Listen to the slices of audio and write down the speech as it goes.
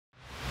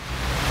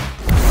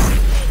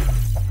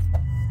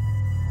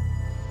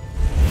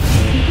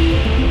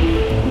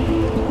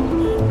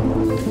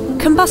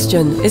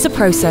Combustion is a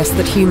process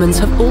that humans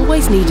have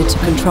always needed to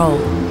control,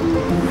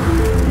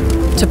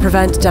 to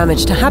prevent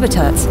damage to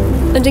habitats,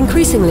 and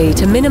increasingly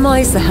to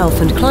minimise the health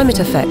and climate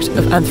effect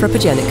of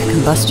anthropogenic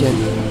combustion.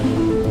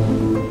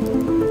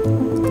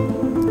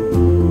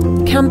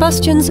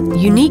 Cambustion's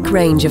unique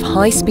range of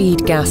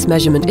high-speed gas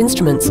measurement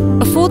instruments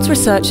affords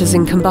researchers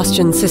in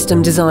combustion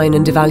system design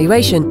and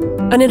evaluation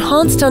an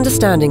enhanced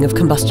understanding of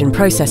combustion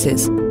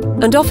processes,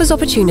 and offers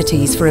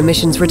opportunities for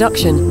emissions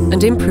reduction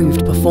and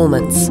improved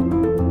performance.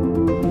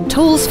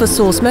 Tools for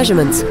source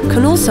measurements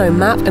can also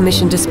map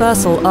emission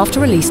dispersal after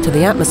release to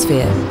the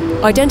atmosphere,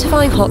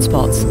 identifying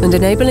hotspots and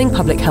enabling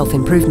public health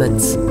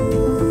improvements.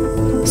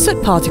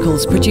 Soot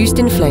particles produced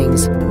in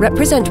flames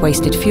represent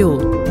wasted fuel,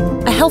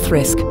 a health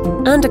risk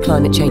and a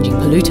climate-changing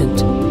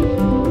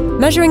pollutant.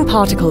 Measuring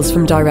particles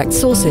from direct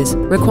sources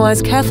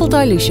requires careful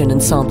dilution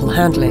and sample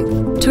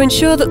handling to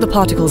ensure that the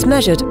particles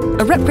measured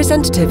are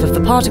representative of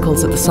the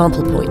particles at the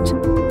sample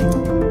point.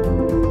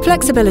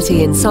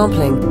 Flexibility in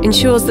sampling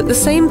ensures that the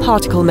same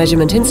particle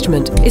measurement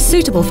instrument is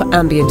suitable for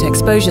ambient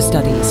exposure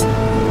studies.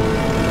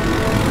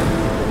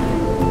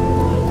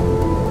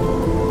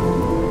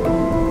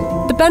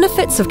 The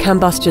benefits of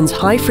Cambustion's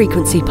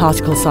high-frequency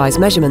particle size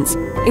measurements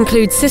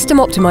include system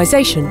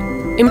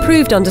optimization,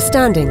 improved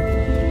understanding,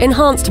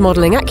 enhanced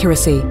modelling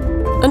accuracy,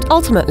 and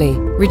ultimately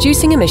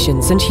reducing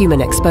emissions and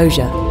human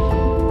exposure.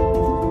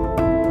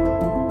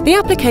 The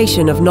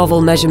application of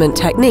novel measurement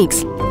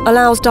techniques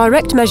allows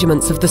direct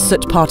measurements of the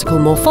soot particle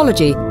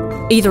morphology,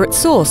 either at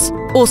source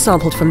or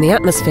sampled from the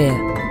atmosphere.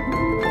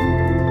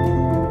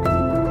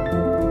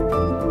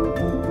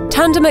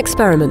 Tandem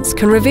experiments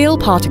can reveal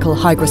particle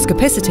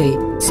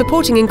hygroscopicity,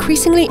 supporting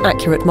increasingly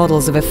accurate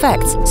models of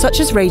effects such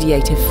as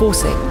radiative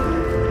forcing.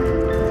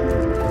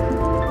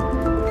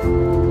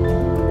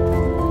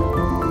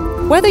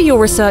 Whether your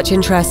research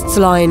interests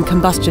lie in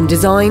combustion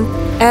design,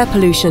 air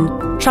pollution,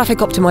 traffic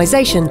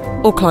optimization,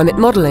 or climate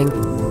modelling,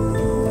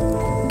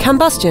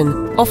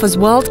 Cambustion offers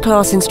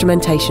world-class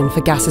instrumentation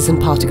for gases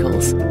and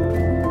particles.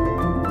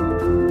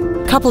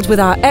 Coupled with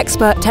our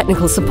expert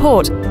technical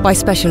support by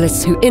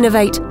specialists who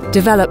innovate,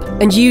 develop,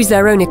 and use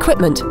their own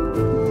equipment,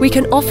 we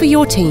can offer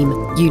your team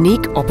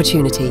unique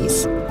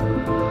opportunities.